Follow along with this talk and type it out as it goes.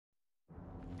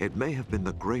It may have been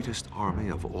the greatest army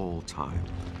of all time,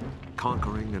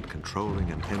 conquering and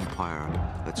controlling an empire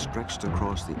that stretched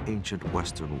across the ancient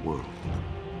Western world.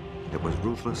 It was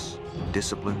ruthless,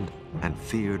 disciplined, and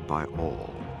feared by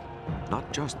all,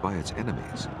 not just by its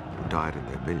enemies, who died in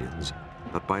their millions,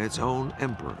 but by its own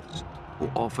emperors,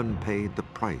 who often paid the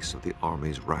price of the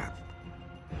army's wrath.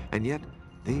 And yet,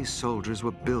 these soldiers were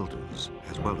builders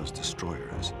as well as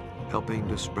destroyers, helping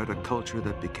to spread a culture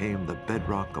that became the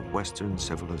bedrock of Western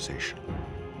civilization.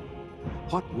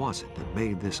 What was it that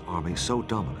made this army so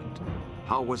dominant?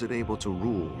 How was it able to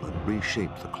rule and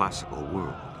reshape the classical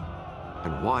world?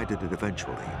 And why did it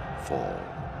eventually fall?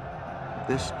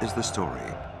 This is the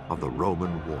story of the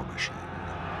Roman war machine.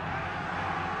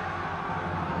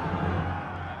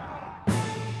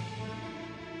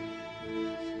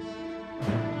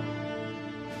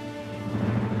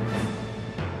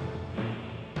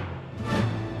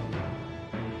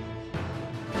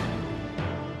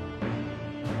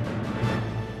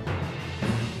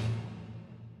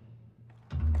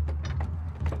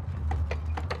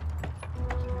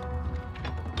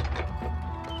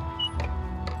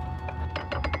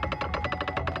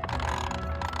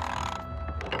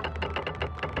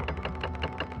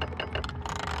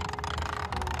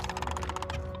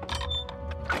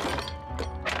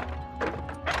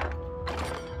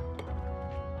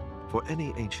 For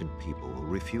any ancient people who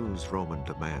refused Roman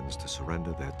demands to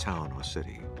surrender their town or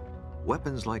city,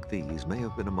 weapons like these may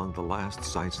have been among the last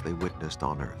sights they witnessed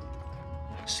on Earth.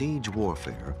 Siege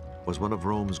warfare was one of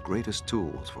Rome's greatest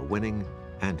tools for winning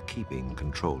and keeping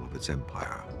control of its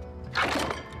empire.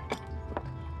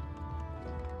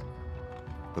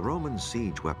 The Roman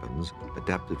siege weapons,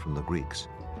 adapted from the Greeks,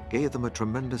 gave them a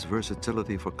tremendous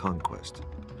versatility for conquest.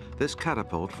 This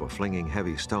catapult for flinging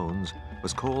heavy stones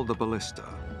was called the ballista.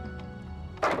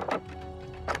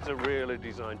 These are really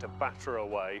designed to batter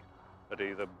away at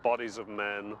either bodies of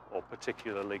men or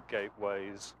particularly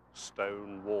gateways,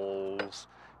 stone walls.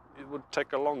 It would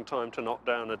take a long time to knock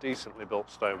down a decently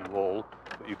built stone wall,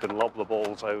 but you can lob the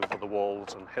balls over the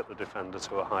walls and hit the defenders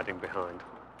who are hiding behind.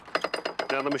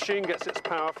 Now the machine gets its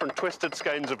power from twisted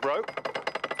skeins of rope,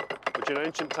 which in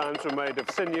ancient times were made of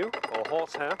sinew or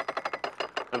horsehair,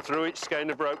 and through each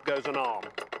skein of rope goes an arm.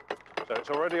 So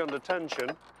it's already under tension,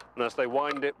 and as they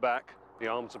wind it back, the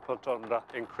arms are put under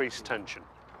increased tension.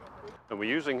 And we're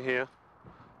using here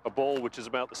a ball which is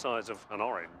about the size of an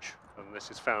orange, and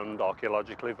this is found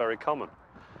archaeologically very common.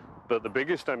 But the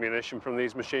biggest ammunition from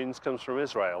these machines comes from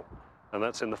Israel, and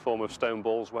that's in the form of stone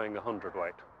balls weighing 100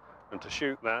 weight. And to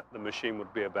shoot that, the machine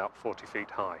would be about 40 feet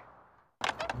high.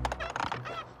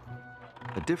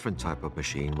 A different type of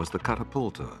machine was the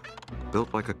catapulta,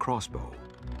 built like a crossbow,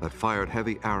 that fired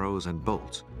heavy arrows and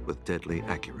bolts with deadly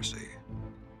accuracy.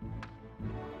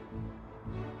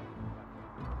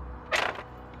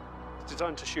 It's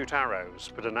designed to shoot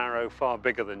arrows, but an arrow far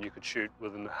bigger than you could shoot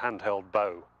with a handheld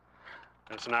bow.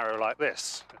 And it's an arrow like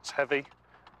this. It's heavy,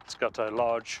 it's got a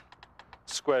large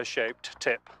square-shaped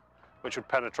tip, which would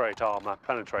penetrate armor,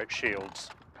 penetrate shields,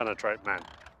 penetrate men.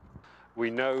 We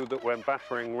know that when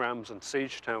battering rams and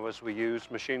siege towers were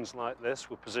used, machines like this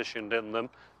were positioned in them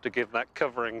to give that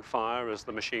covering fire as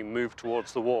the machine moved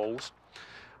towards the walls.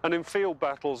 And in field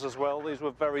battles as well, these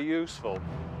were very useful.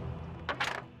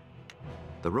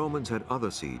 The Romans had other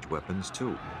siege weapons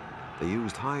too. They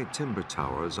used high timber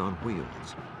towers on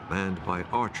wheels, manned by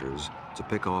archers to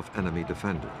pick off enemy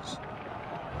defenders.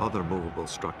 Other movable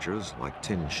structures, like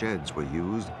tin sheds, were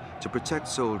used to protect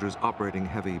soldiers operating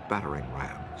heavy battering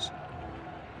rams.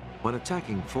 When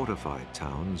attacking fortified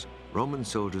towns, Roman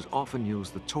soldiers often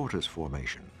used the tortoise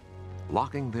formation,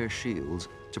 locking their shields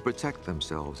to protect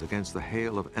themselves against the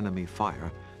hail of enemy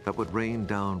fire that would rain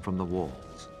down from the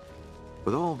walls.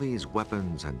 With all these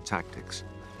weapons and tactics,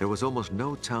 there was almost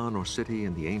no town or city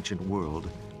in the ancient world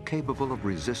capable of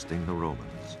resisting the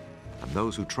Romans, and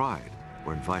those who tried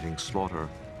were inviting slaughter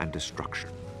and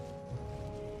destruction.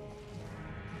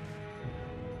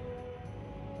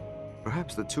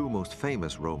 Perhaps the two most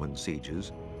famous Roman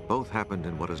sieges both happened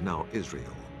in what is now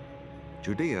Israel.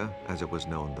 Judea, as it was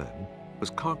known then, was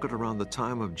conquered around the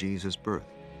time of Jesus' birth,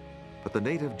 but the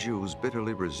native Jews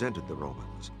bitterly resented the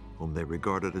Romans, whom they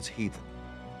regarded as heathen.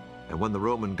 And when the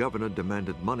Roman governor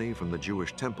demanded money from the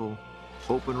Jewish temple,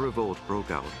 open revolt broke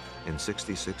out in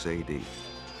 66 AD.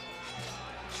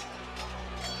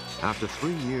 After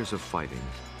 3 years of fighting,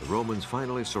 the Romans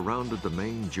finally surrounded the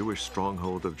main Jewish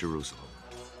stronghold of Jerusalem.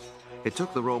 It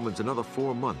took the Romans another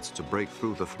 4 months to break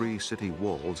through the 3 city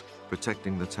walls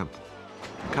protecting the temple.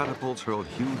 Catapults hurled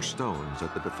huge stones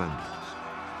at the defenders.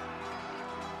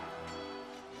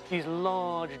 These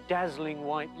large, dazzling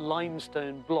white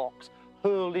limestone blocks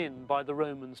hurled in by the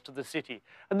Romans to the city.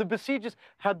 And the besiegers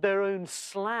had their own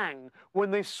slang.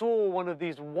 When they saw one of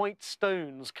these white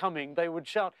stones coming, they would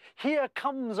shout, "Here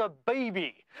comes a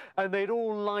baby!" And they'd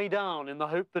all lie down in the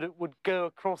hope that it would go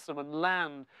across them and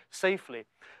land safely.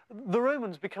 The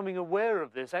Romans, becoming aware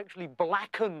of this, actually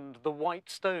blackened the white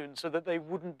stones so that they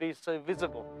wouldn't be so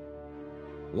visible.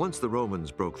 Once the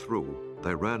Romans broke through,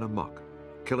 they ran amok,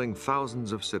 killing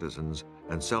thousands of citizens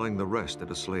and selling the rest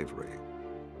into slavery.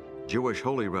 Jewish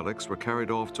holy relics were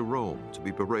carried off to Rome to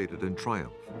be paraded in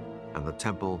triumph, and the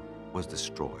temple was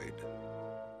destroyed.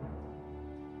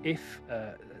 If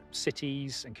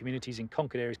cities and communities in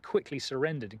conquered areas quickly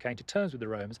surrendered and came to terms with the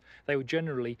Romans, they were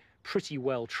generally pretty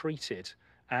well treated.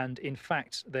 And in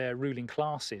fact, their ruling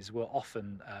classes were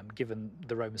often given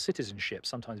the Roman citizenship,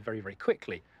 sometimes very, very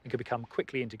quickly, and could become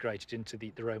quickly integrated into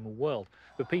the Roman world.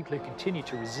 But people who continued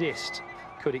to resist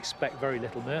could expect very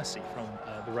little mercy from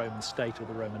the Roman state or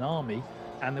the Roman army,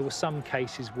 and there were some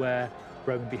cases where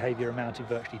Roman behavior amounted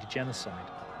virtually to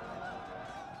genocide.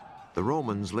 The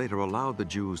Romans later allowed the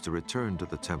Jews to return to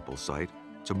the temple site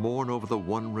to mourn over the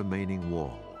one remaining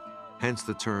wall, hence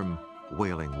the term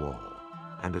Wailing Wall,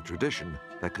 and a tradition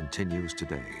that continues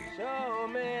today.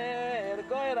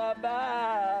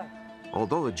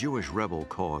 Although the Jewish rebel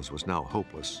cause was now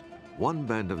hopeless, one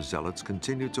band of zealots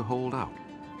continued to hold out.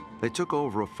 They took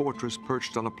over a fortress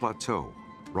perched on a plateau,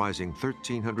 rising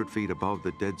 1,300 feet above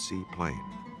the Dead Sea Plain,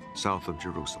 south of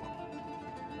Jerusalem.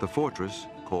 The fortress,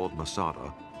 called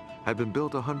Masada, had been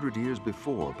built 100 years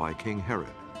before by King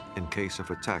Herod in case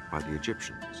of attack by the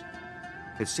Egyptians.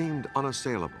 It seemed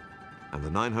unassailable, and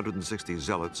the 960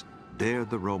 zealots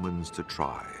dared the Romans to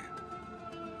try.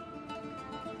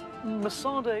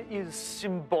 Masada is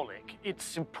symbolic.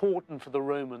 It's important for the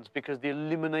Romans because the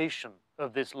elimination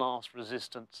of this last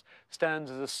resistance stands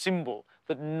as a symbol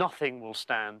that nothing will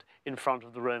stand in front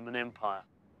of the Roman Empire.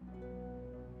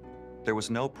 There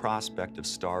was no prospect of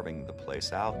starving the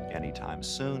place out anytime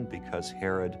soon because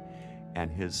Herod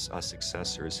and his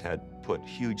successors had put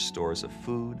huge stores of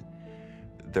food.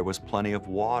 There was plenty of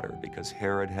water because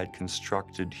Herod had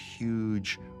constructed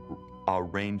huge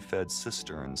rain-fed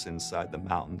cisterns inside the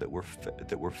mountain that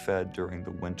were fed during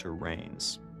the winter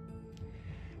rains.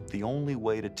 The only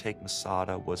way to take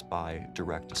Masada was by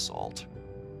direct assault.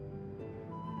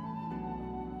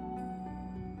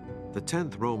 The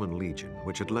 10th Roman Legion,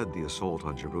 which had led the assault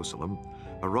on Jerusalem,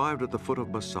 arrived at the foot of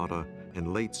Masada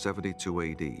in late 72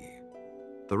 AD.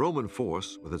 The Roman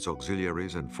force, with its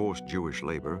auxiliaries and forced Jewish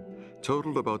labor,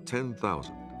 totaled about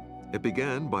 10,000. It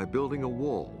began by building a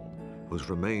wall, whose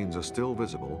remains are still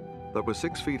visible, that was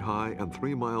 6 feet high and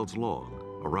 3 miles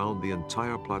long around the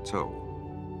entire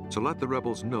plateau, to let the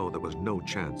rebels know there was no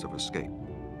chance of escape.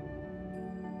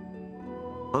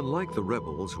 Unlike the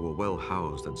rebels, who were well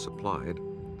housed and supplied,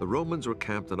 the Romans were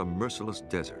camped in a merciless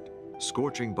desert,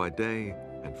 scorching by day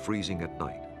and freezing at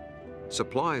night.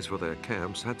 Supplies for their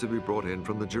camps had to be brought in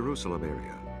from the Jerusalem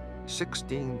area,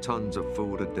 16 tons of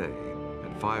food a day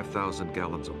and 5,000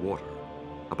 gallons of water,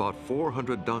 about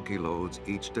 400 donkey loads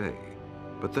each day.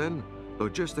 But then,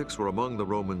 logistics were among the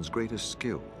Romans' greatest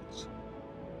skills.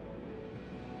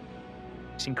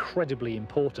 It's incredibly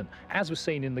important, as was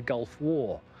seen in the Gulf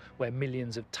War, where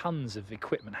millions of tons of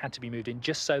equipment had to be moved in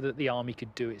just so that the army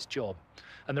could do its job.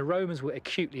 And the Romans were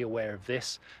acutely aware of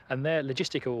this, and their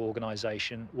logistical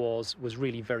organisation was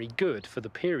really very good for the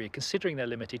period, considering their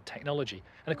limited technology.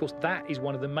 And of course, that is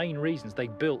one of the main reasons they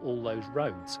built all those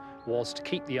roads, was to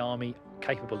keep the army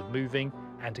capable of moving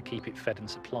and to keep it fed and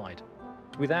supplied.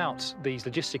 Without these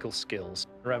logistical skills,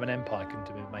 the Roman Empire couldn't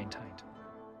have been maintained.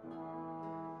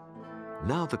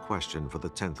 Now the question for the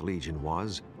 10th Legion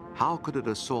was, how could it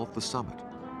assault the summit?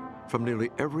 From nearly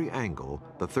every angle,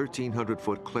 the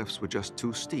 1,300-foot cliffs were just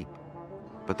too steep.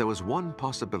 But there was one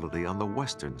possibility on the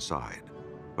western side,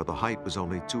 where the height was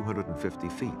only 250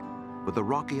 feet, with a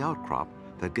rocky outcrop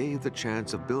that gave the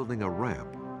chance of building a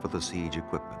ramp for the siege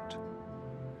equipment.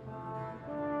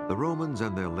 The Romans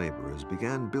and their laborers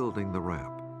began building the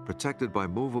ramp, protected by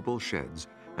movable sheds,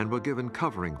 and were given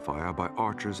covering fire by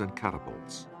archers and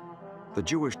catapults. The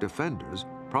Jewish defenders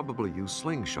probably used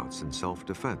slingshots in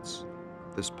self-defense.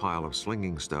 This pile of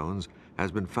slinging stones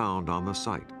has been found on the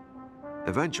site.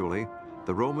 Eventually,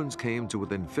 the Romans came to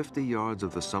within 50 yards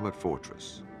of the summit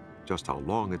fortress. Just how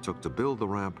long it took to build the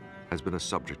ramp has been a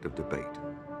subject of debate.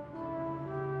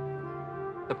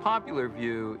 The popular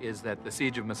view is that the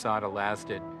siege of Masada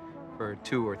lasted for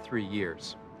 2 or 3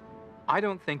 years. I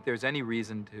don't think there's any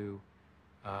reason to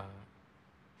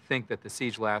think that the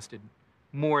siege lasted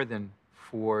more than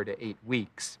 4 to 8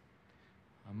 weeks.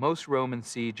 Most Roman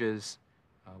sieges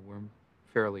were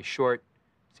fairly short.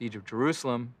 Siege of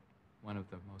Jerusalem one of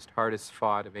the most hardest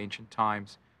fought of ancient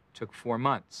times, took 4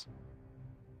 months.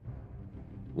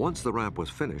 Once the ramp was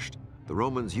finished, the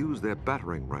Romans used their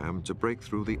battering ram to break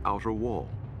through the outer wall.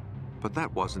 But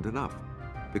that wasn't enough,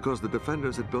 because the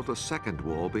defenders had built a second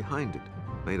wall behind it,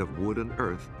 made of wood and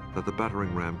earth that the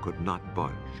battering ram could not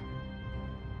budge.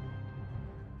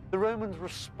 The Romans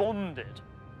responded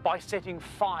by setting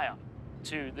fire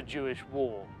to the Jewish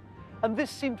wall. And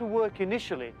this seemed to work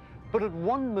initially, but at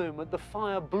one moment the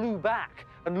fire blew back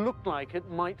and looked like it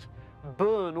might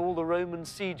burn all the Roman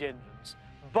siege engines.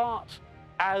 But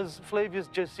as Flavius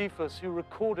Josephus, who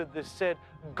recorded this, said,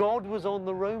 God was on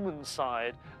the Roman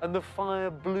side and the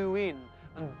fire blew in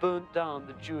and burnt down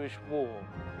the Jewish wall.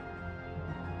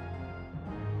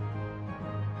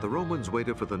 The Romans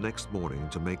waited for the next morning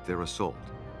to make their assault,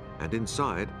 and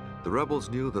inside, the rebels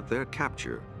knew that their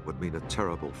capture would mean a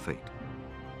terrible fate.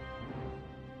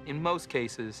 In most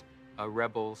cases,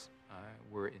 rebels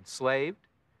were enslaved,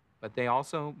 but they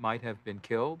also might have been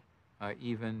killed,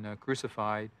 even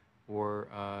crucified, or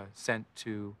sent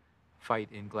to fight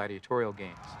in gladiatorial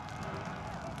games.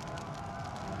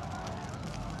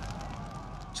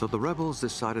 So the rebels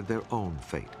decided their own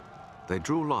fate. They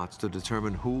drew lots to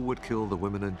determine who would kill the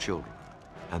women and children,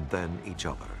 and then each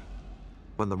other.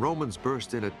 When the Romans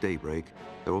burst in at daybreak,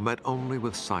 they were met only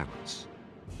with silence.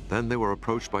 Then they were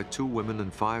approached by 2 women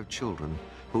and 5 children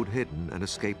who'd hidden and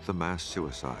escaped the mass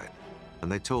suicide,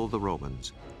 and they told the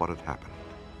Romans what had happened.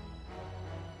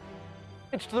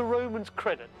 It's to the Romans'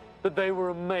 credit that they were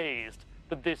amazed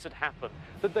that this had happened,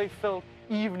 that they felt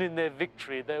even in their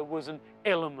victory there was an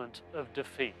element of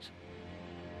defeat.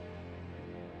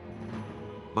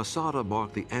 Masada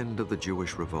marked the end of the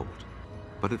Jewish revolt,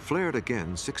 but it flared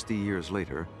again 60 years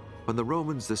later when the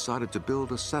Romans decided to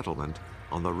build a settlement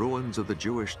on the ruins of the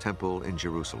Jewish temple in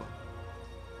Jerusalem.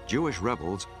 Jewish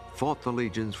rebels fought the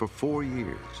legions for 4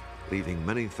 years, leaving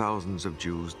many thousands of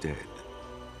Jews dead.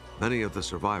 Many of the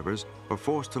survivors were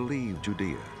forced to leave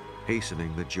Judea,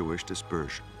 hastening the Jewish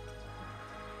dispersion.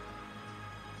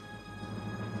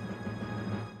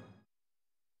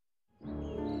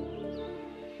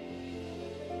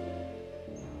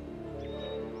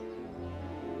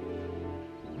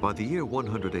 By the year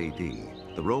 100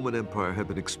 AD, the Roman Empire had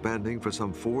been expanding for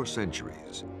some 4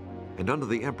 centuries, and under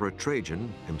the Emperor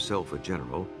Trajan, himself a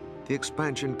general, the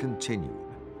expansion continued.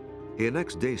 He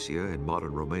annexed Dacia in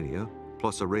modern Romania,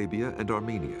 plus Arabia and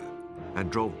Armenia,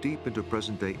 and drove deep into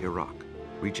present-day Iraq,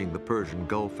 reaching the Persian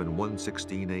Gulf in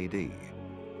 116 AD.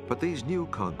 But these new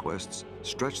conquests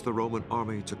stretched the Roman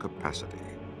army to capacity.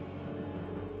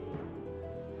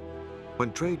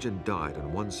 When Trajan died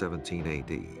in 117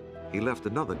 AD, he left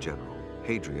another general,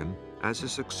 Hadrian, as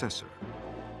his successor.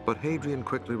 But Hadrian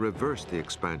quickly reversed the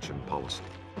expansion policy,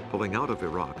 pulling out of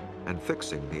Iraq and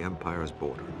fixing the empire's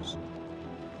borders.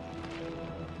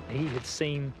 He had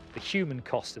seen the human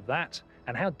cost of that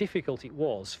and how difficult it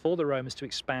was for the Romans to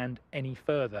expand any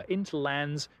further into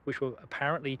lands which were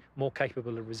apparently more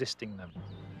capable of resisting them.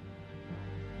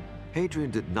 Hadrian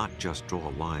did not just draw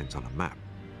lines on a map.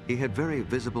 He had very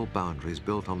visible boundaries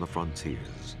built on the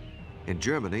frontiers. In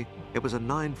Germany, it was a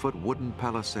 9-foot wooden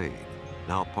palisade,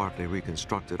 now partly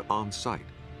reconstructed on site,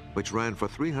 which ran for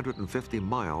 350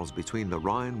 miles between the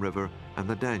Rhine River and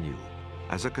the Danube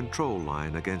as a control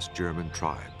line against German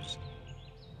tribes.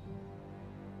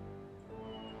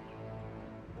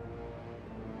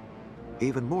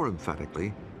 Even more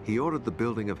emphatically, he ordered the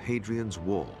building of Hadrian's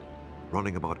Wall,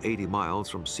 running about 80 miles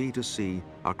from sea to sea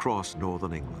across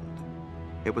northern England.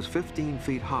 It was 15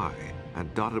 feet high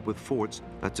and dotted with forts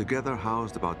that together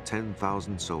housed about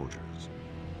 10,000 soldiers.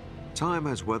 Time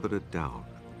has weathered it down,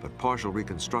 but partial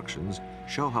reconstructions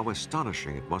show how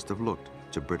astonishing it must have looked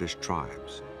to British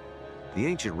tribes. The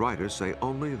ancient writers say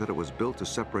only that it was built to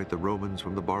separate the Romans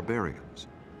from the barbarians,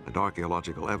 and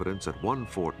archaeological evidence at one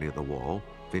fort near the wall,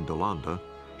 Vindolanda,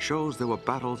 shows there were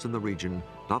battles in the region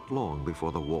not long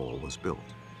before the wall was built.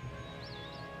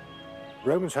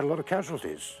 Romans had a lot of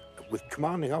casualties, with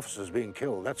commanding officers being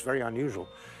killed. That's very unusual.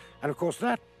 And of course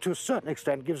that, to a certain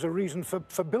extent, gives a reason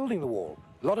for building the wall.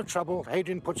 A lot of trouble,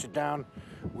 Hadrian puts it down,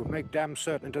 we'll make damn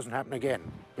certain it doesn't happen again,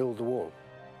 build the wall.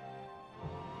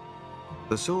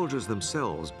 The soldiers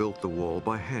themselves built the wall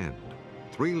by hand.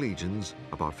 3 legions,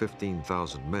 about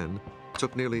 15,000 men,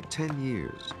 took nearly 10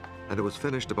 years, and it was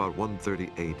finished about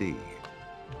 130 AD.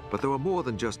 But there were more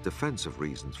than just defensive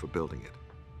reasons for building it.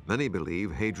 Many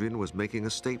believe Hadrian was making a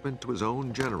statement to his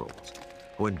own generals,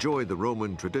 who enjoyed the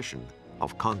Roman tradition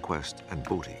of conquest and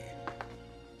booty.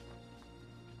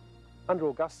 Under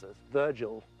Augustus,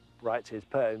 Virgil writes his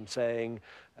poem saying,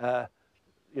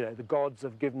 you know, the gods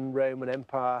have given Rome an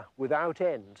empire without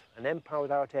end, an empire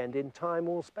without end in time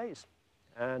or space.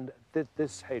 And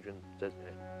this Hadrian says, you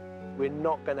know, we're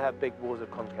not going to have big wars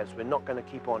of conquest. We're not going to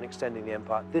keep on extending the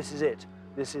empire. This is it.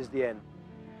 This is the end.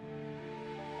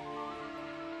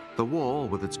 The wall,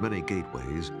 with its many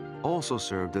gateways, also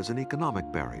served as an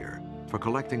economic barrier for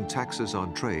collecting taxes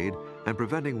on trade and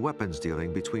preventing weapons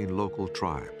dealing between local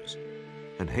tribes.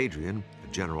 And Hadrian, the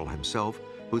general himself,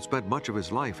 who'd spent much of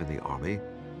his life in the army,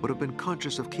 would have been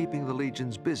conscious of keeping the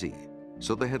legions busy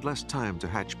so they had less time to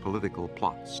hatch political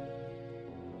plots.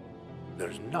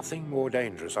 There's nothing more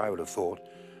dangerous, I would have thought,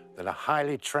 than a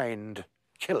highly trained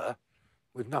killer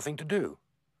with nothing to do.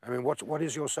 I mean, what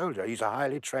is your soldier? He's a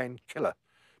highly trained killer,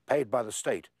 paid by the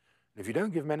state. And if you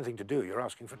don't give him anything to do, you're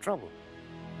asking for trouble.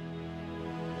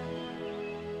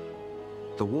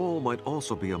 The wall might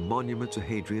also be a monument to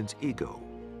Hadrian's ego.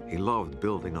 He loved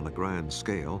building on a grand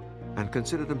scale and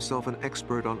considered himself an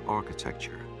expert on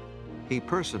architecture. He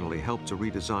personally helped to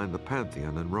redesign the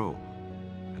Pantheon in Rome.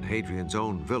 And Hadrian's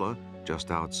own villa,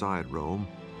 just outside Rome,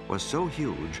 was so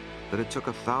huge that it took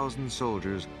 1,000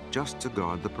 soldiers just to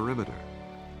guard the perimeter.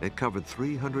 It covered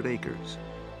 300 acres,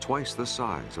 twice the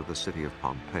size of the city of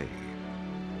Pompeii.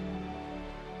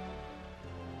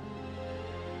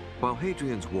 While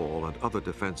Hadrian's wall and other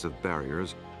defensive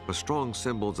barriers were strong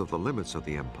symbols of the limits of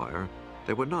the empire,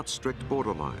 they were not strict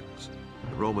borderlines.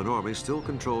 The Roman army still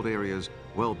controlled areas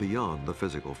well beyond the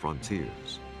physical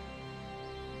frontiers.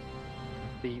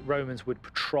 The Romans would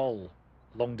patrol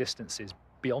long distances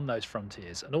beyond those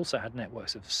frontiers and also had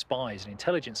networks of spies and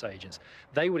intelligence agents.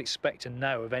 They would expect to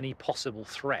know of any possible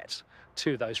threat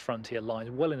to those frontier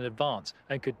lines well in advance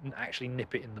and could actually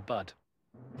nip it in the bud.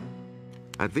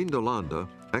 At Vindolanda,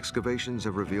 excavations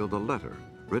have revealed a letter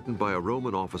written by a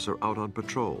Roman officer out on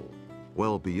patrol,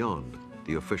 well beyond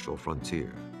the official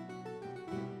frontier.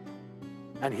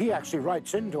 And he actually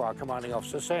writes into our commanding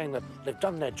officer saying that they've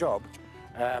done their job.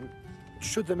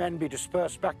 Should the men be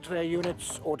dispersed back to their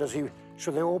units, or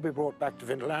should they all be brought back to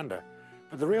Vindolanda?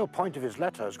 But the real point of his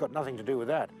letter has got nothing to do with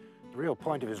that. The real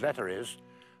point of his letter is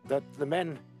that the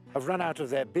men have run out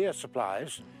of their beer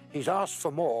supplies. He's asked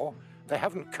for more. They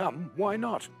haven't come. Why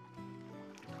not?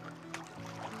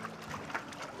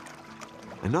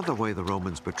 Another way the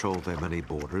Romans patrolled their many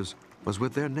borders was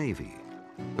with their navy.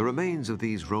 The remains of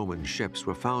these Roman ships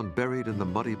were found buried in the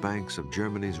muddy banks of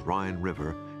Germany's Rhine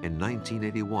River in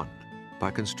 1981 by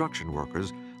construction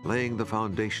workers laying the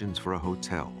foundations for a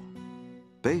hotel.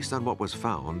 Based on what was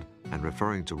found and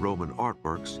referring to Roman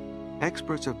artworks,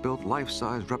 experts have built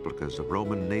life-size replicas of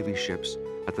Roman Navy ships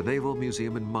at the Naval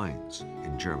Museum in Mainz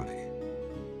in Germany.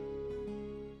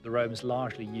 The Romans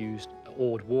largely used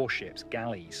oared warships,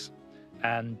 galleys,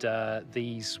 and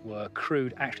these were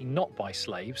crewed actually not by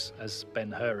slaves, as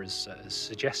Ben-Hur has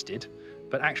suggested,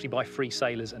 but actually by free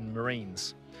sailors and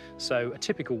marines. So a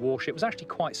typical warship was actually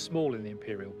quite small in the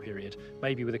imperial period,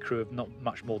 maybe with a crew of not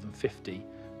much more than 50,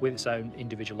 with its own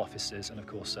individual officers and, of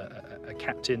course, a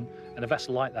captain. And a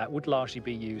vessel like that would largely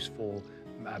be used for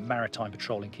maritime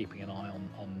patrolling, keeping an eye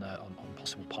on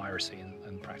possible piracy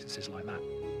and practices like that.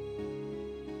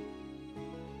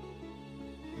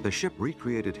 The ship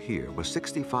recreated here was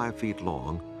 65 feet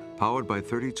long, powered by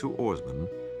 32 oarsmen,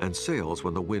 and sails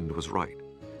when the wind was right,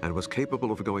 and was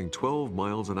capable of going 12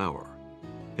 miles an hour.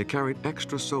 It carried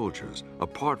extra soldiers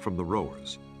apart from the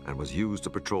rowers and was used to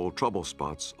patrol trouble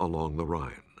spots along the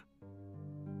Rhine.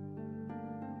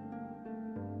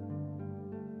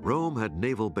 Rome had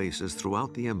naval bases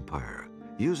throughout the empire,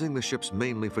 using the ships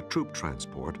mainly for troop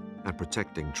transport and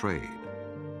protecting trade.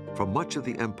 For much of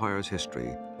the empire's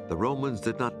history, the Romans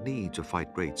did not need to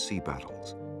fight great sea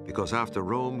battles, because after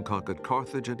Rome conquered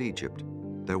Carthage and Egypt,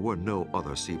 there were no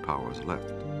other sea powers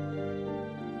left.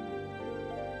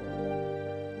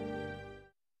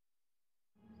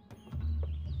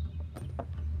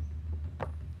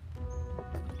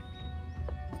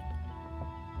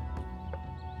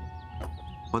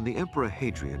 When the Emperor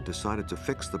Hadrian decided to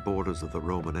fix the borders of the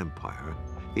Roman Empire,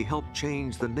 he helped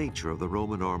change the nature of the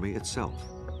Roman army itself.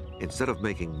 Instead of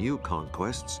making new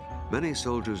conquests, many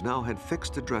soldiers now had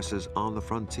fixed addresses on the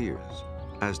frontiers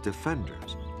as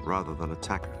defenders rather than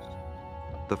attackers.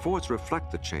 The forts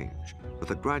reflect the change with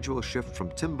a gradual shift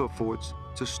from timber forts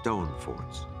to stone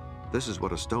forts. This is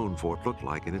what a stone fort looked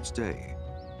like in its day.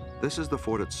 This is the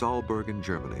fort at Saalburg in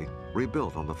Germany,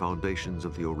 rebuilt on the foundations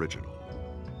of the original.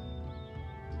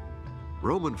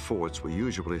 Roman forts were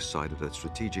usually sited at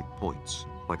strategic points,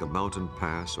 like a mountain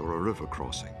pass or a river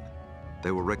crossing. They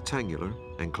were rectangular,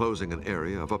 enclosing an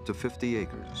area of up to 50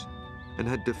 acres, and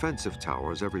had defensive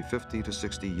towers every 50 to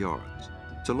 60 yards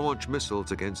to launch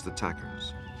missiles against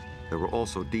attackers. There were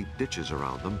also deep ditches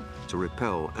around them to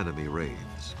repel enemy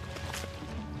raids.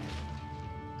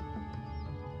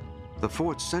 The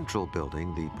fort's central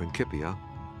building, the Principia,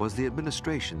 was the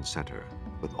administration center,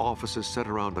 with offices set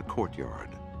around a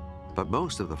courtyard. But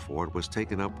most of the fort was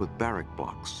taken up with barrack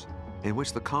blocks, in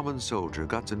which the common soldier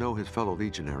got to know his fellow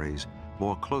legionaries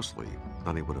more closely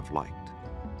than he would have liked.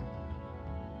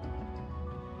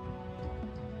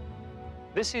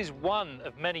 This is one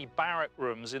of many barrack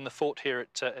rooms in the fort here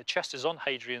at Chester's on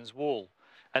Hadrian's Wall.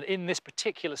 And in this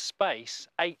particular space,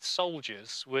 8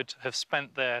 soldiers would have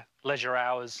spent their leisure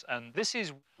hours, and this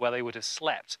is where they would have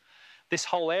slept. This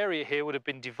whole area here would have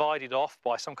been divided off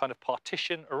by some kind of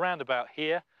partition around about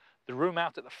here. The room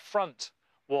out at the front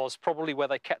was probably where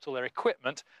they kept all their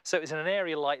equipment. So it was in an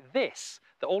area like this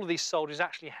that all of these soldiers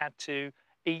actually had to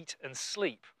eat and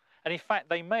sleep. And in fact,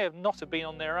 they may have not have been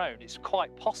on their own. It's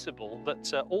quite possible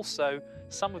that also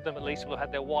some of them at least will have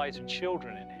had their wives and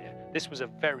children in here. This was a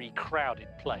very crowded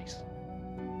place.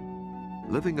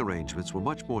 Living arrangements were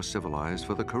much more civilized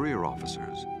for the career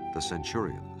officers, the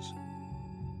centurions.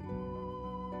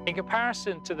 In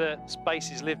comparison to the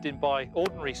spaces lived in by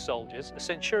ordinary soldiers, a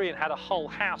centurion had a whole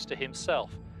house to himself.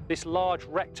 This large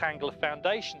rectangular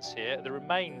foundations here are the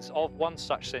remains of one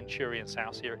such centurion's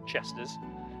house here at Chester's.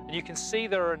 And you can see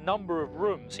there are a number of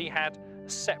rooms. He had a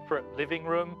separate living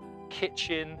room,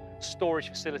 kitchen, storage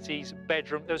facilities,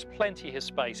 bedroom. There was plenty of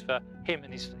space for him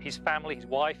and his family, his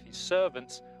wife, his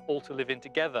servants, all to live in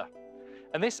together.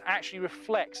 And this actually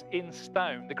reflects in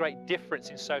stone the great difference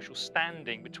in social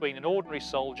standing between an ordinary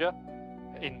soldier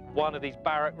in one of these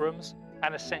barrack rooms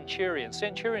and a centurion.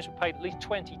 Centurions were paid at least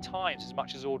 20 times as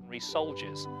much as ordinary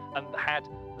soldiers and had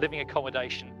living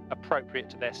accommodation appropriate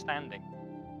to their standing.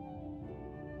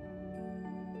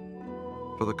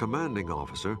 For the commanding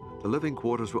officer, the living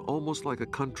quarters were almost like a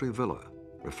country villa,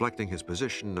 reflecting his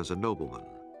position as a nobleman.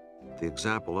 The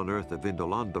example unearthed at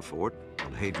Vindolanda Fort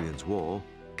on Hadrian's Wall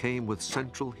came with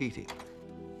central heating.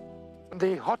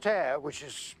 The hot air, which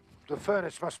is, the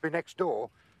furnace must be next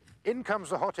door, in comes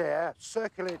the hot air,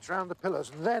 circulates around the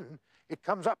pillars, and then it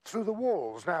comes up through the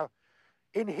walls. Now,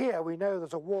 in here we know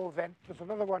there's a wall vent, there's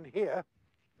another one here,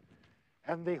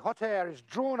 and the hot air is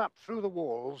drawn up through the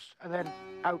walls and then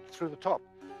out through the top.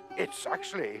 It's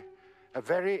actually a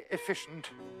very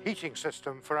efficient heating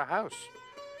system for a house.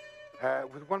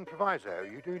 With one proviso,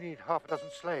 you do need half a dozen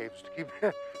slaves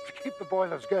to keep the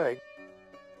boilers going.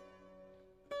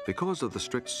 Because of the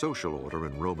strict social order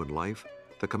in Roman life,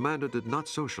 the commander did not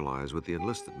socialize with the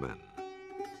enlisted men.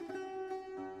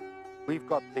 We've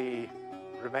got the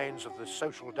remains of the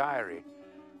social diary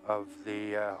of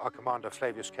our commander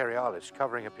Flavius Cerealis,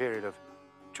 covering a period of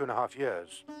 2.5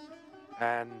 years.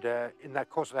 And in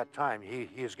that course of that time, he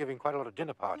is giving quite a lot of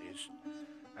dinner parties.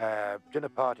 Dinner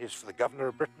parties for the governor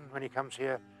of Britain when he comes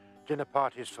here, dinner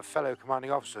parties for fellow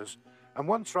commanding officers, and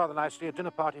once, rather nicely, a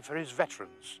dinner party for his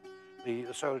veterans, the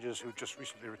soldiers who just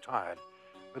recently retired.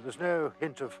 But there's no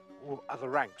hint of all other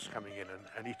ranks coming in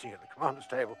and eating at the commander's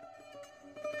table.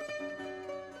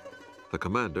 The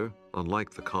commander,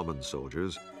 unlike the common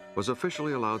soldiers, was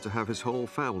officially allowed to have his whole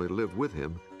family live with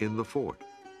him in the fort,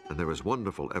 and there is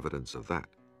wonderful evidence of that.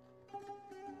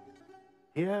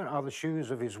 Here are the shoes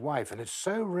of his wife, and it's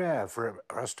so rare for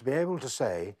us to be able to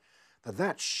say that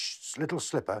that little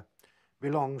slipper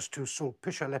belongs to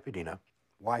Sulpicia Lepidina,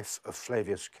 wife of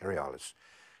Flavius Cerealis.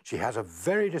 She has a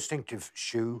very distinctive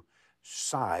shoe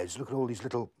size. Look at all these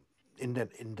little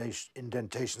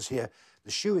indentations here.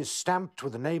 The shoe is stamped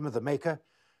with the name of the maker,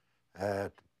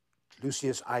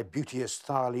 Lucius Ibutius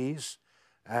Thales,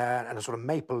 and a sort of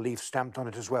maple leaf stamped on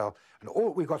it as well. And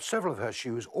we've got several of her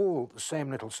shoes, all the same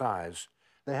little size.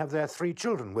 They have their 3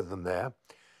 children with them there.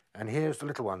 And here's the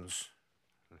little one's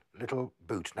little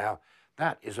boot. Now,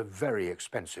 that is a very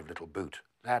expensive little boot.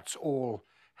 That's all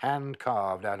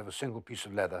hand-carved out of a single piece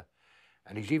of leather.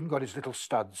 And he's even got his little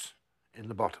studs in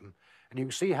the bottom. And you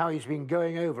can see how he's been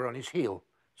going over on his heel,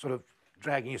 sort of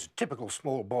dragging his typical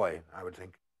small boy, I would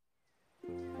think.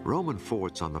 Roman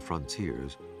forts on the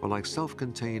frontiers were like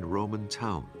self-contained Roman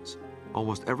towns.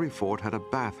 Almost every fort had a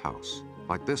bathhouse,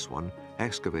 like this one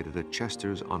excavated at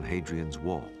Chester's on Hadrian's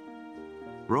Wall.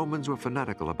 Romans were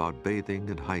fanatical about bathing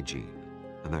and hygiene,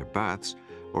 and their baths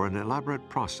were an elaborate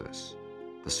process.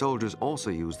 The soldiers also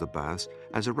used the baths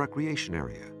as a recreation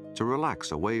area to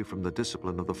relax away from the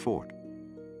discipline of the fort.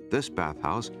 This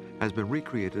bathhouse has been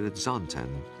recreated at Xanten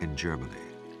in Germany.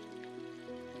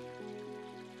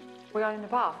 We are in the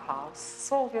bathhouse.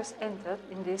 Soldiers entered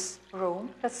in this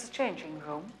room, that's the changing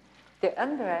room. They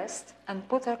undressed and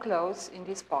put their clothes in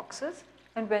these boxes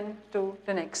and went to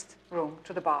the next room,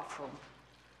 to the bathroom.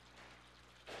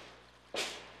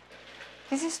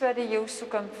 This is where they used to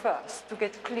come first, to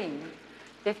get clean.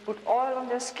 They put oil on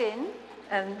their skin,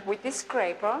 and with this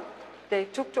scraper, they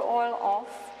took the oil off,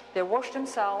 they washed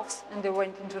themselves, and they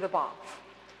went into the bath.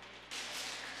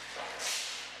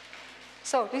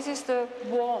 So this is the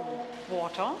warm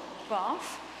water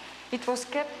bath. It was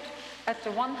kept at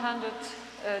the 100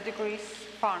 degrees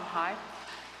Fahrenheit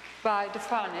by the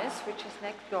furnace, which is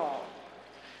next door.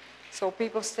 So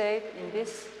people stayed in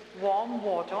this warm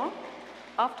water.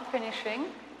 After finishing,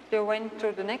 they went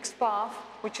to the next bath,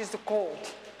 which is the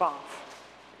cold bath.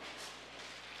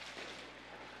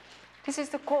 This is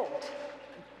the cold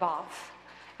bath,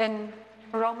 and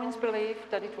Romans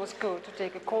believed that it was good to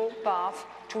take a cold bath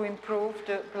to improve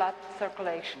the blood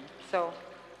circulation. So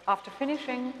after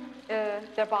finishing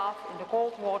their bath in the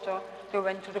cold water, they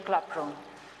went to the club room.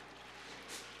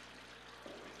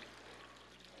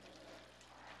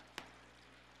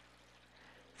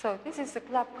 So this is the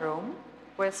club room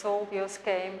where soldiers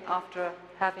came after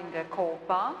having their cold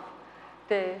bath.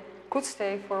 They could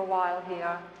stay for a while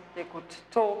here. They could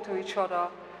talk to each other,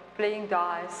 playing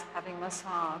dice, having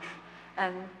massage,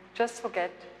 and just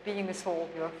forget being a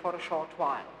soldier for a short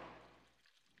while.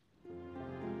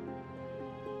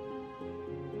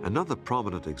 Another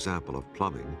prominent example of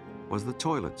plumbing was the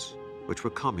toilets, which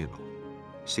were communal.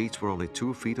 Seats were only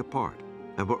 2 feet apart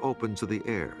and were open to the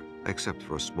air, except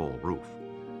for a small roof.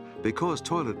 Because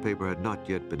toilet paper had not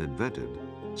yet been invented,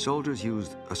 soldiers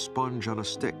used a sponge on a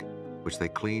stick, which they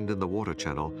cleaned in the water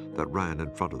channel that ran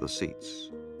in front of the seats.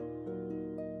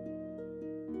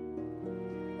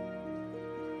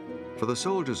 For the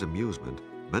soldiers' amusement,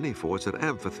 many forts had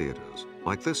amphitheaters,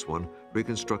 like this one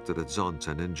reconstructed at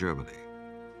Zonten in Germany.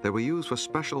 They were used for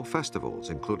special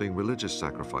festivals, including religious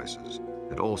sacrifices,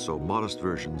 and also modest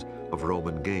versions of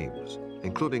Roman games,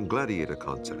 including gladiator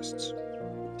contests.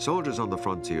 Soldiers on the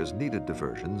frontiers needed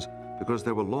diversions because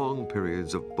there were long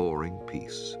periods of boring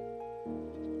peace.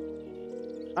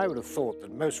 I would have thought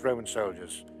that most Roman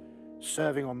soldiers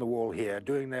serving on the wall here,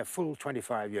 doing their full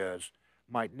 25 years,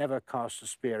 might never cast a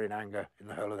spear in anger in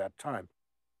the whole of that time.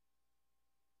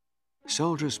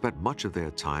 Soldiers spent much of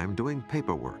their time doing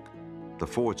paperwork. The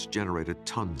forts generated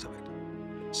tons of it.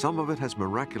 Some of it has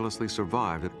miraculously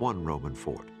survived at one Roman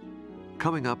fort.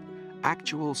 Coming up,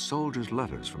 actual soldiers'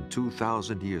 letters from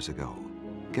 2,000 years ago,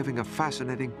 giving a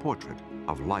fascinating portrait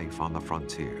of life on the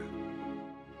frontier.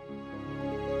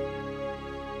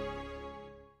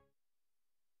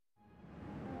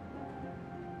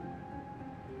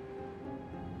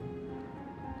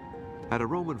 At a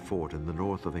Roman fort in the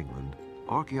north of England,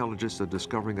 archaeologists are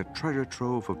discovering a treasure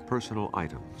trove of personal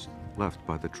items left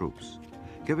by the troops,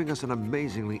 giving us an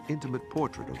amazingly intimate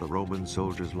portrait of the Roman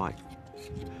soldier's life.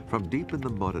 From deep in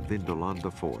the mud at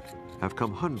Vindolanda Fort have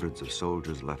come hundreds of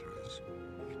soldiers' letters.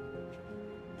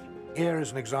 Here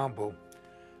is an example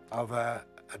of a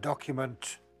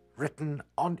document written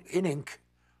in ink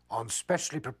on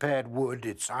specially prepared wood.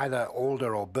 It's either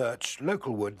alder or birch,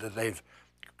 local wood that they've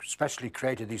specially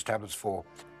created these tablets for.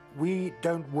 We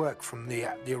don't work from the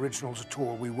originals at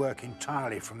all. We work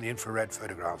entirely from the infrared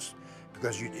photographs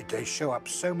because they show up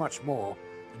so much more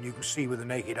than you can see with the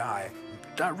naked eye.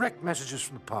 Direct messages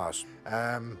from the past.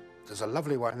 There's a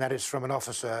lovely one, and that is from an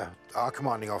officer, our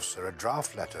commanding officer, a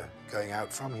draft letter going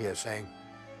out from here saying,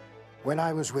 "When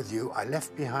I was with you, I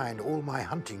left behind all my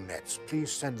hunting nets.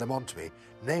 Please send them on to me,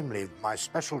 namely my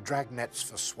special drag nets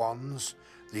for swans,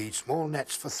 the small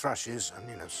nets for thrushes,"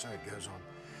 and so it goes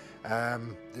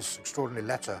on. This extraordinary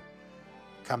letter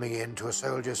coming in to a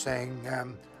soldier saying,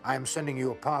 "I am sending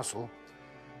you a parcel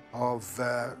of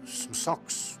some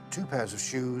socks, 2 pairs of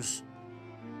shoes,"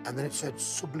 and then it said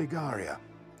subligaria.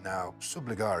 Now,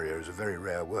 subligaria is a very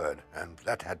rare word, and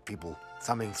that had people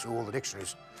thumbing through all the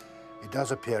dictionaries. It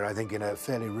does appear, I think, in a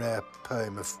fairly rare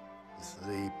poem of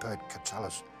the poet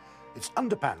Catullus. It's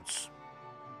underpants.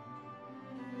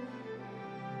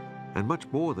 And much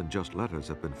more than just letters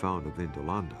have been found at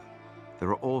Vindolanda. There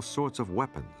are all sorts of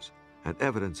weapons and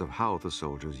evidence of how the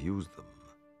soldiers used them.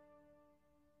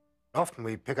 Often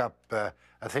we pick up a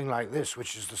thing like this,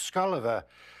 which is the skull of a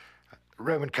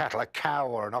Roman cattle, a cow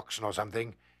or an oxen or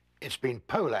something. It's been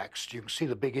poleaxed. You can see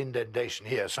the big indentation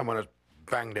here. Someone has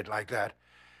banged it like that.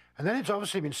 And then it's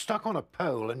obviously been stuck on a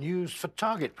pole and used for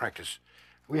target practice.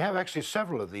 We have actually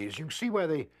several of these. You can see where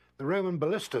the Roman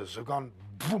ballistas have gone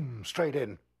boom, straight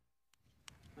in.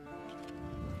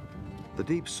 The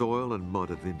deep soil and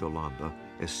mud at Vindolanda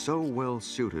is so well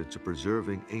suited to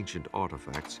preserving ancient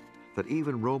artifacts that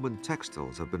even Roman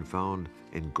textiles have been found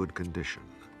in good condition.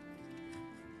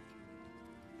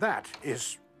 That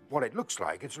is what it looks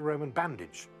like. It's a Roman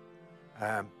bandage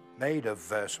made of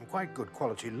some quite good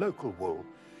quality local wool,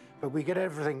 But we get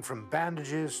everything from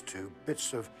bandages to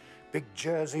bits of big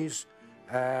jerseys,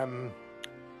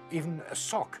 even a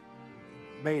sock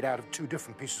made out of two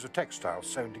different pieces of textiles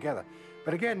sewn together.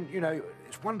 But again, you know,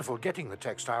 it's wonderful getting the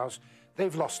textiles.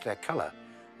 They've lost their color,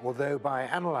 although by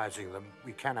analyzing them,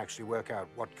 we can actually work out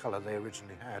what color they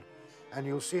originally had. And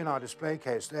you'll see in our display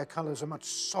case, their colors are much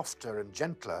softer and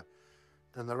gentler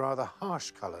than the rather harsh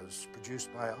colors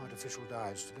produced by artificial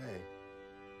dyes today.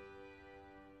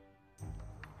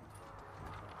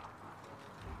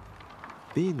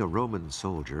 Being a Roman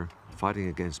soldier fighting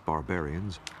against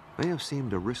barbarians may have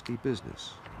seemed a risky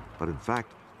business, but in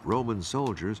fact, Roman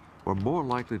soldiers were more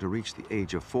likely to reach the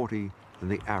age of 40 than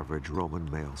the average Roman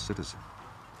male citizen.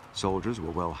 Soldiers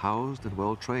were well housed and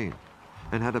well trained,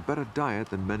 and had a better diet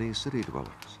than many city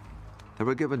dwellers. They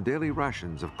were given daily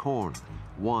rations of corn,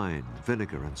 wine,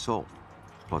 vinegar, and salt,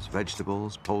 plus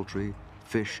vegetables, poultry,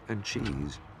 fish, and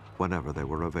cheese whenever they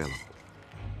were available.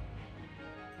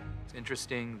 It's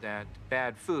interesting that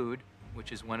bad food,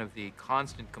 which is one of the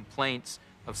constant complaints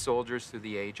of soldiers through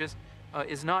the ages,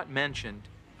 is not mentioned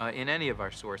in any of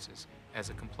our sources as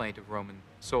a complaint of Roman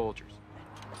soldiers.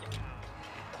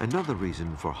 Another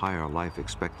reason for higher life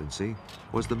expectancy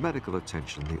was the medical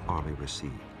attention the army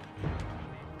received.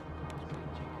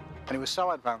 And it was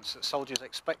so advanced that soldiers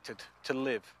expected to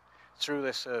live through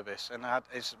their service, and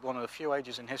it's one of the few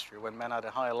ages in history when men had a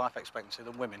higher life expectancy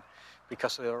than women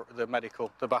because of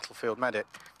the battlefield medic.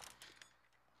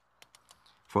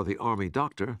 For the army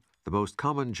doctor, the most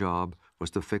common job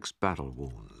was to fix battle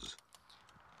wounds.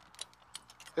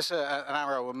 This is an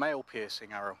arrow, a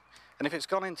male-piercing arrow, and if it's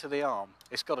gone into the arm,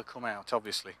 it's got to come out,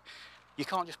 obviously. You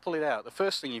can't just pull it out. The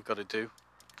first thing you've got to do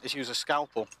is use a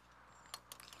scalpel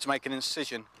to make an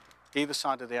incision either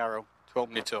side of the arrow to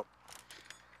open it up.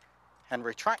 And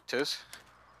retractors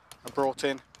are brought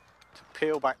in to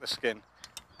peel back the skin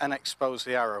and expose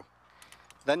the arrow.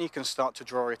 Then you can start to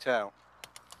draw it out.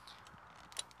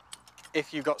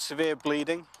 If you've got severe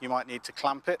bleeding, you might need to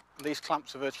clamp it. These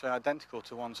clamps are virtually identical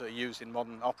to ones that are used in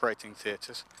modern operating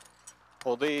theatres.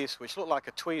 Or these, which look like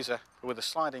a tweezer, but with a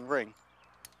sliding ring,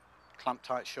 clamp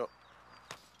tight shut.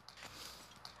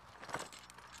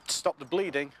 To stop the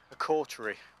bleeding, a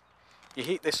cautery. You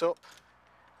heat this up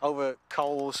over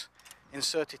coals,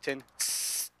 insert it in,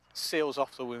 seals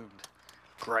off the wound.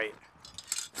 Great.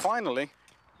 Finally,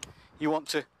 you want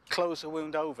to close the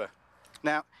wound over.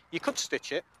 Now, you could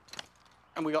stitch it,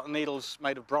 and we got needles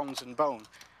made of bronze and bone,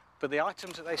 but the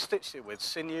items that they stitched it with,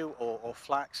 sinew or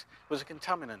flax, was a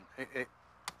contaminant. It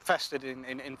festered in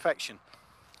infection.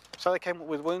 So they came up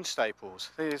with wound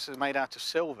staples. These are made out of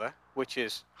silver, which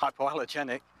is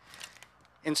hypoallergenic.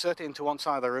 Insert it into one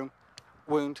side of the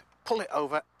wound, pull it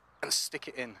over, and stick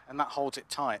it in, and that holds it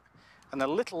tight. And the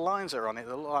little lines that are on it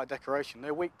that look like decoration,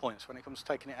 they're weak points when it comes to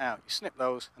taking it out. You snip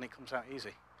those, and it comes out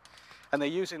easy. And they're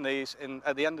using these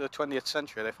at the end of the 20th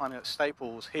century. They're finding that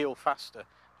staples heal faster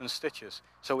than stitches.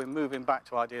 So we're moving back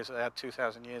to ideas that they had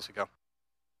 2,000 years ago.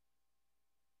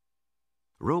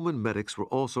 Roman medics were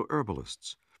also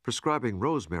herbalists, prescribing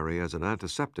rosemary as an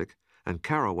antiseptic and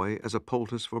caraway as a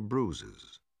poultice for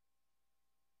bruises.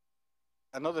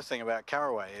 Another thing about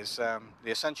caraway is the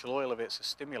essential oil of it's a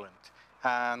stimulant,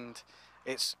 and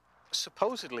it's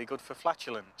supposedly good for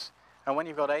flatulence. And when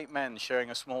you've got 8 men sharing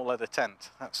a small leather tent,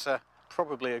 that's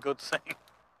probably a good thing.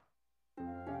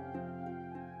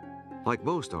 Like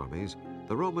most armies,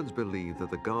 the Romans believed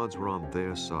that the gods were on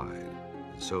their side,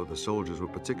 and so the soldiers were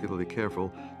particularly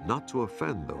careful not to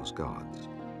offend those gods.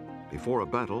 Before a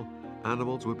battle,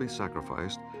 animals would be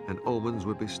sacrificed and omens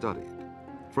would be studied.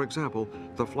 For example,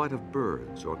 the flight of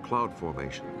birds or cloud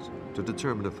formations to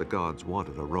determine if the gods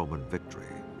wanted a Roman victory.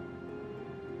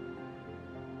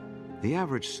 The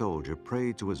average soldier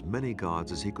prayed to as many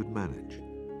gods as he could manage.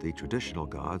 The traditional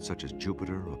gods such as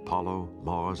Jupiter, Apollo,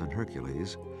 Mars, and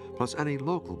Hercules, plus any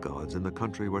local gods in the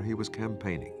country where he was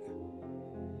campaigning.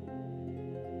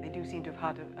 They do seem to have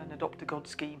had an adopt-a-god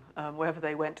scheme wherever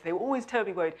they went. They were always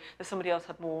terribly worried that somebody else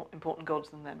had more important gods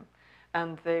than them.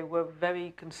 And they were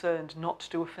very concerned not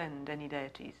to offend any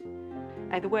deities.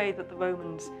 And the way that the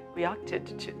Romans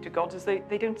reacted to gods is they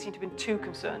don't seem to have been too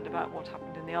concerned about what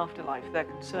happened in the afterlife. Their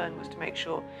concern was to make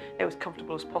sure they were as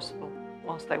comfortable as possible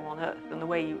whilst they were on Earth, and the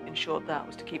way you ensured that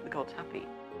was to keep the gods happy.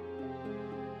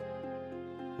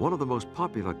 One of the most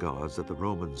popular gods that the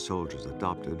Roman soldiers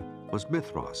adopted was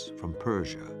Mithras from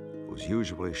Persia, who was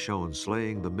usually shown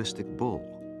slaying the mystic bull,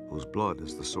 whose blood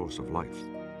is the source of life.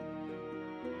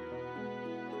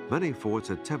 Many forts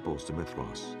had temples to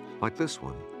Mithras, like this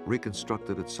one,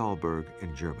 reconstructed at Salzburg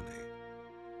in Germany.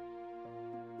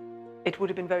 It would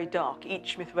have been very dark.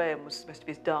 Each Mithraeum was supposed to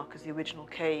be as dark as the original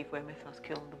cave where Mithras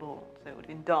killed the bull. So it would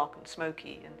have been dark and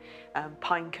smoky, and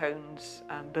pine cones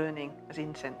burning as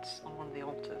incense on one of the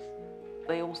altars.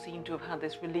 They all seem to have had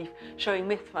this relief showing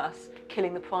Mithras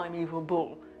killing the primeval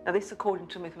bull. Now this, according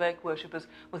to Mithraic worshippers,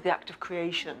 was the act of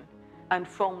creation. And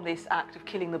from this act of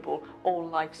killing the bull, all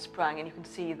life sprang, and you can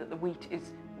see that the wheat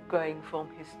is growing from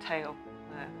his tail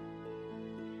there.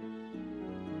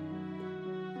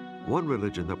 One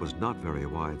religion that was not very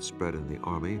widespread in the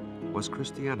army was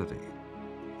Christianity.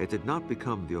 It did not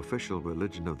become the official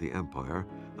religion of the empire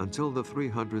until the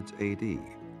 300s AD,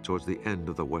 towards the end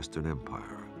of the Western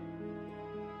Empire.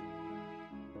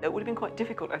 It would have been quite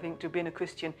difficult, I think, to have been a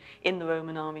Christian in the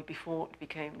Roman army before it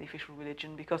became the official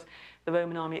religion, because the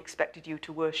Roman army expected you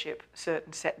to worship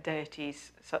certain set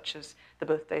deities, such as the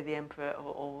birthday of the emperor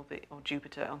or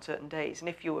Jupiter on certain days. And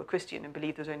if you were a Christian and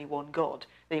believed there was only one God,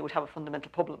 then you would have a fundamental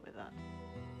problem with that.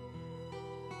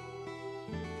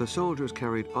 The soldiers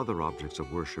carried other objects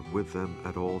of worship with them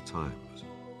at all times.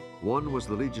 One was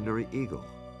the legionary eagle,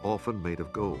 often made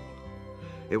of gold.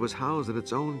 It was housed in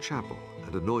its own chapel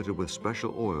and anointed with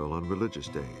special oil on religious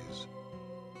days.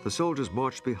 The soldiers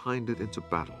marched behind it into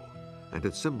battle, and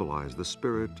it symbolized the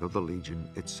spirit of the legion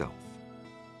itself.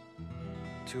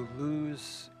 To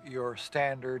lose your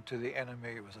standard to the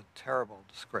enemy was a terrible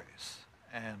disgrace,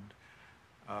 and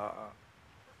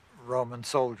Roman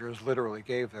soldiers literally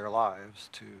gave their lives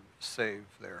to save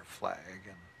their flag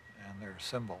and their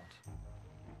symbols.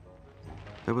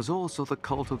 There was also the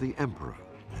cult of the emperor,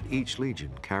 and each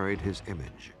legion carried his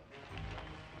image.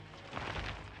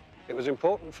 It was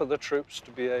important for the troops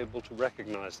to be able to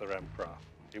recognize their emperor.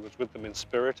 He was with them in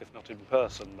spirit, if not in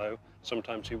person, though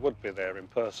sometimes he would be there in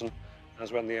person,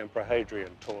 as when the Emperor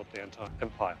Hadrian toured the entire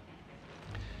empire.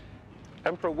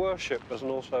 Emperor worship was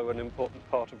also an important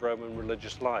part of Roman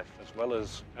religious life. As well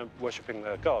as worshipping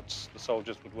their gods, the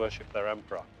soldiers would worship their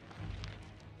emperor.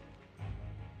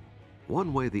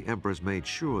 One way the emperors made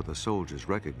sure the soldiers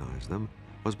recognized them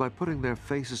was by putting their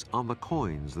faces on the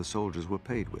coins the soldiers were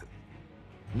paid with.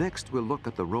 Next, we'll look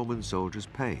at the Roman soldier's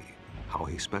pay, how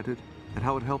he spent it, and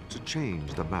how it helped to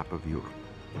change the map of Europe.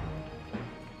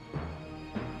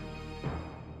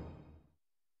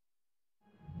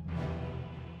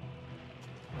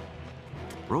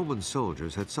 Roman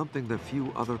soldiers had something that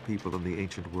few other people in the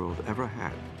ancient world ever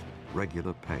had: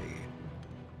 regular pay.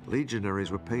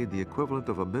 Legionaries were paid the equivalent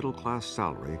of a middle-class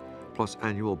salary plus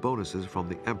annual bonuses from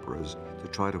the emperors to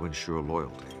try to ensure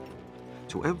loyalty.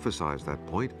 To emphasize that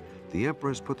point, the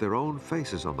emperors put their own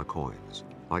faces on the coins,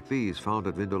 like these found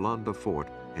at Vindolanda Fort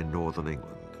in northern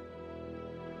England.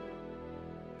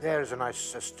 There is a nice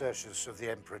sestertius of the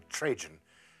Emperor Trajan.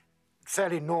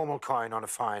 Fairly normal coin on a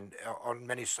find on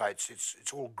many sites.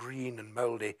 It's all green and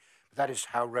mouldy, but that is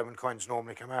how Roman coins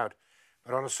normally come out.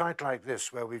 But on a site like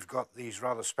this, where we've got these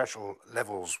rather special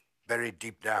levels buried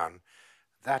deep down,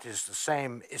 that is the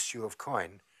same issue of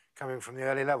coin coming from the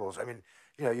early levels. I mean,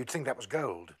 you know, you'd think that was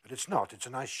gold, but it's not. It's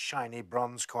a nice, shiny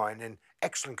bronze coin in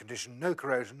excellent condition, no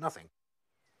corrosion, nothing.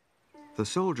 The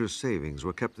soldiers' savings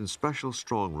were kept in special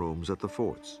strong rooms at the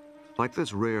forts, like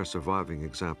this rare surviving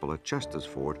example at Chester's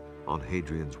Fort on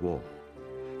Hadrian's Wall.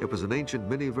 It was an ancient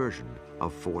mini version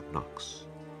of Fort Knox.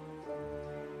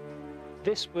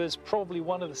 This was probably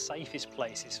one of the safest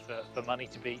places for money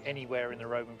to be anywhere in the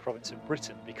Roman province of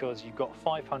Britain, because you've got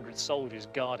 500 soldiers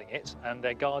guarding it, and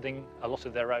they're guarding a lot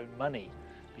of their own money,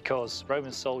 because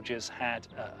Roman soldiers had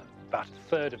about a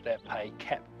third of their pay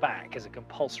kept back as a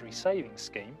compulsory savings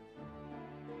scheme.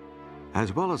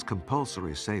 As well as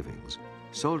compulsory savings,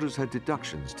 soldiers had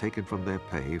deductions taken from their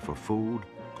pay for food,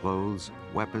 clothes,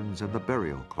 weapons, and the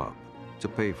burial club to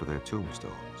pay for their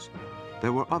tombstones.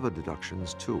 There were other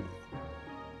deductions too.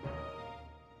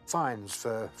 Fines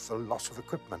for loss of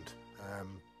equipment,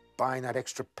 buying that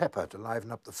extra pepper to liven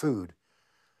up the food,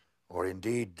 or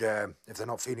indeed, if they're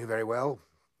not feeling very well,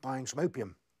 buying some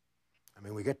opium. I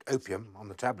mean, we get opium on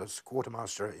the tablets. The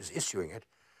quartermaster is issuing it.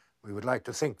 We would like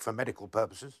to think for medical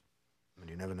purposes, but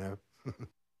you never know.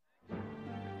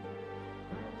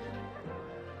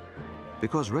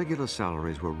 Because regular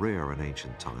salaries were rare in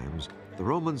ancient times, the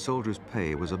Roman soldiers'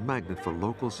 pay was a magnet for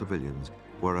local civilians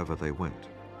wherever they went.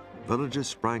 Villages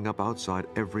sprang up outside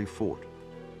every fort.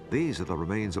 These are the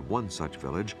remains of one such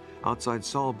village outside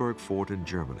Salzburg Fort in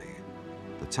Germany.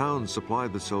 The town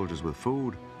supplied the soldiers with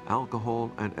food,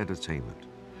 alcohol, and entertainment,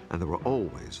 and there were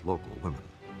always local women.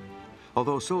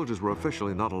 Although soldiers were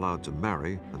officially not allowed to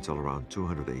marry until around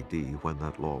 200 AD, when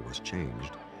that law was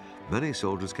changed, many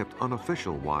soldiers kept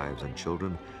unofficial wives and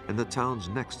children in the towns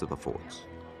next to the forts.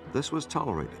 This was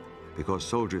tolerated because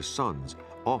soldiers' sons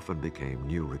often became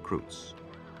new recruits.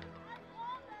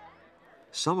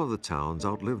 Some of the towns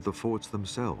outlived the forts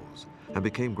themselves and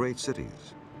became great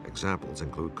cities. Examples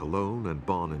include Cologne and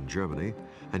Bonn in Germany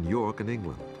and York in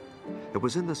England. It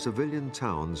was in the civilian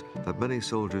towns that many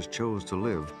soldiers chose to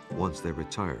live once they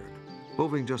retired,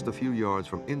 moving just a few yards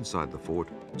from inside the fort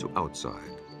to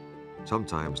outside.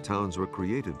 Sometimes towns were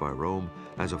created by Rome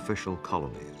as official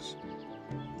colonies.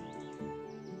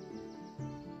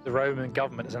 The Roman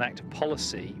government, as an act of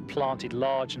policy, planted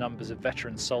large numbers of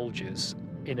veteran soldiers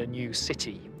in a new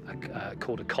city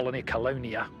called a colony,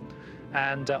 colonia.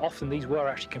 And often these were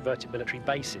actually converted military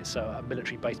bases, so a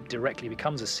military base directly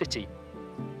becomes a city.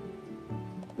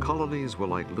 Colonies were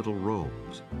like little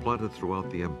Romes, planted throughout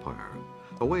the empire,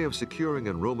 a way of securing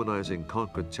and Romanizing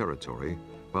conquered territory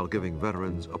while giving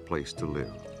veterans a place to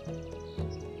live.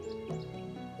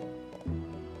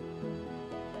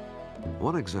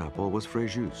 One example was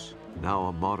Fréjus, now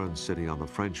a modern city on the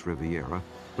French Riviera,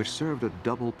 which served a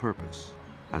double purpose,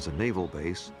 as a naval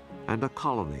base and a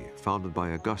colony founded by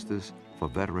Augustus for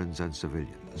veterans and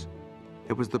civilians.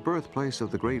 It was the birthplace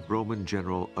of the great Roman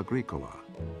general Agricola,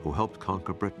 who helped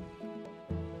conquer Britain.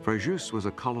 Fréjus was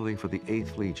a colony for the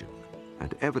 8th Legion,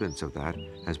 and evidence of that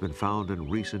has been found in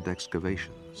recent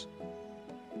excavations.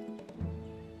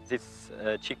 This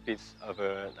cheekpiece of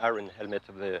an iron helmet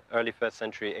of the early 1st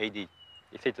century AD.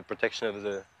 It is the protection of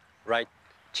the right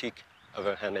cheek of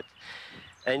a helmet.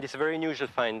 And it's a very unusual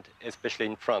find, especially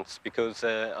in France, because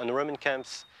on the Roman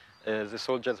camps, the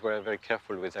soldiers were very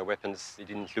careful with their weapons. They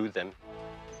didn't lose them.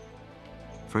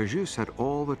 Fréjus had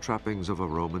all the trappings of a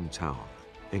Roman town,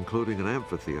 including an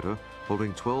amphitheater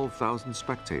holding 12,000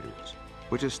 spectators,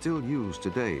 which is still used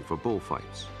today for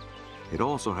bullfights. It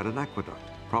also had an aqueduct,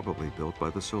 probably built by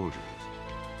the soldiers.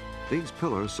 These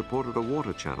pillars supported a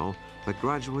water channel that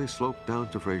gradually sloped down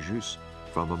to Fréjus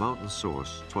from a mountain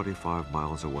source 25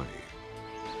 miles away.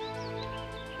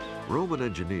 Roman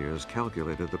engineers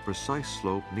calculated the precise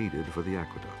slope needed for the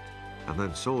aqueduct, and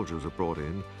then soldiers were brought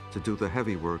in to do the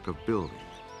heavy work of building.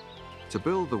 To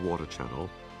build the water channel,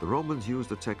 the Romans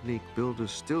used a technique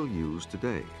builders still use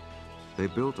today. They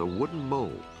built a wooden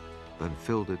mold, then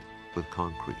filled it with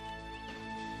concrete.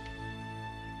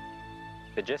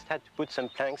 They just had to put some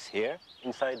planks here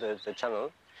inside the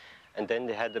channel, and then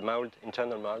they had the mold,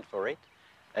 internal mold for it,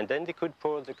 and then they could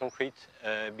pour the concrete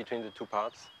between the two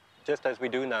parts, just as we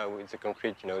do now with the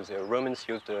concrete. You know, the Romans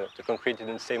used the concrete in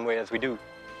the same way as we do.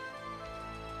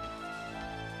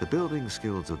 The building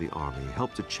skills of the army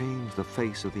helped to change the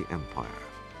face of the empire.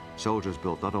 Soldiers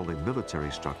built not only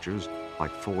military structures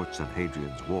like forts and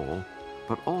Hadrian's Wall,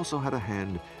 but also had a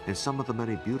hand in some of the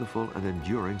many beautiful and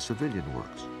enduring civilian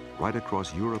works right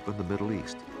across Europe and the Middle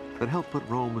East that helped put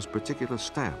Rome's particular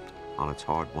stamp on its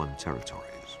hard-won territories.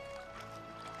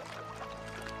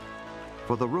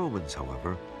 For the Romans,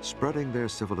 however, spreading their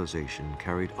civilization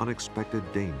carried unexpected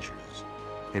dangers.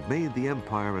 It made the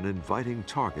empire an inviting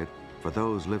target for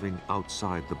those living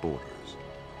outside the borders,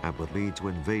 and would lead to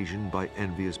invasion by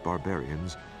envious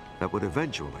barbarians that would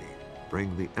eventually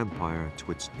bring the empire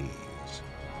to its knees.